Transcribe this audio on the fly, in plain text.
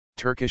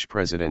Turkish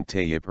President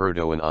Tayyip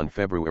Erdoğan on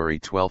February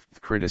 12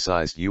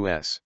 criticized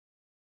U.S.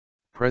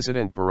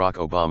 President Barack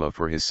Obama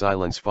for his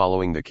silence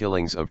following the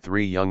killings of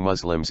 3 young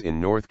Muslims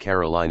in North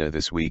Carolina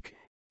this week.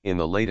 In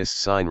the latest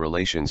sign,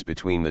 relations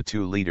between the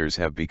two leaders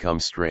have become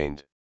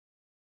strained.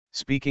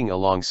 Speaking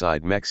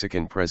alongside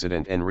Mexican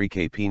President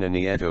Enrique Pena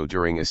Nieto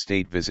during a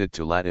state visit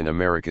to Latin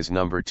America's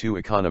number 2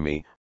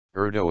 economy,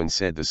 Erdoğan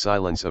said the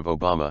silence of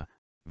Obama,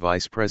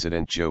 Vice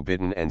President Joe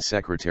Biden and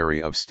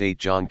Secretary of State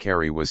John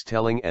Kerry was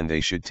telling, and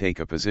they should take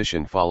a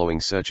position following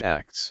such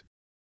acts.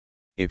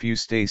 If you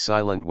stay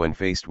silent when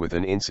faced with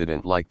an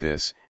incident like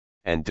this,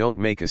 and don't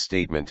make a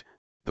statement,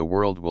 the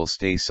world will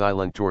stay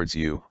silent towards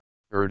you,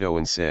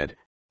 Erdoğan said,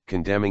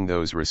 condemning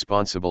those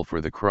responsible for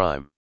the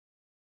crime.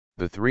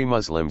 The 3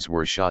 Muslims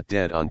were shot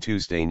dead on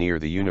Tuesday near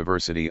the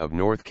University of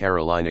North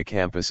Carolina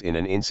campus in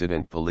an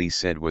incident police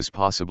said was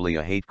possibly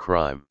a hate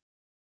crime.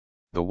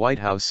 The White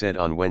House said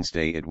on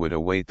Wednesday it would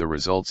await the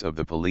results of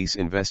the police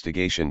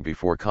investigation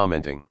before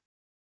commenting.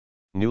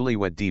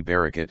 Newlywed D.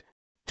 Barakat,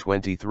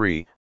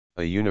 23,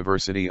 a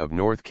University of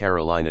North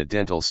Carolina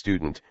dental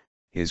student,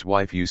 his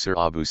wife Yusra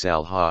Abu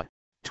Salha,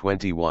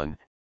 21,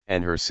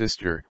 and her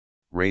sister,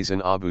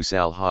 Raisin Abu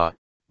Salha,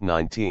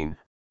 19,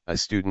 a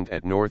student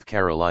at North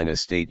Carolina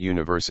State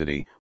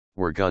University,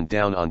 were gunned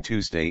down on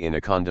Tuesday in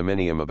a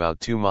condominium about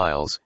 2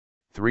 miles,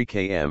 3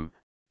 km,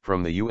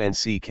 from the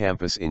UNC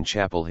campus in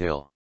Chapel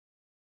Hill.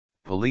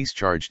 Police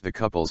charged the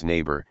couple's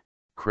neighbor,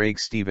 Craig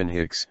Stephen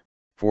Hicks,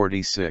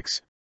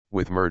 46,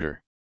 with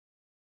murder.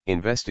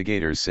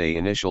 Investigators say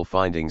initial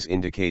findings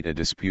indicate a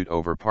dispute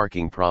over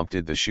parking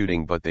prompted the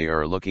shooting, but they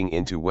are looking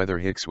into whether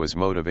Hicks was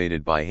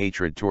motivated by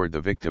hatred toward the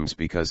victims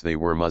because they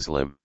were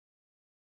Muslim.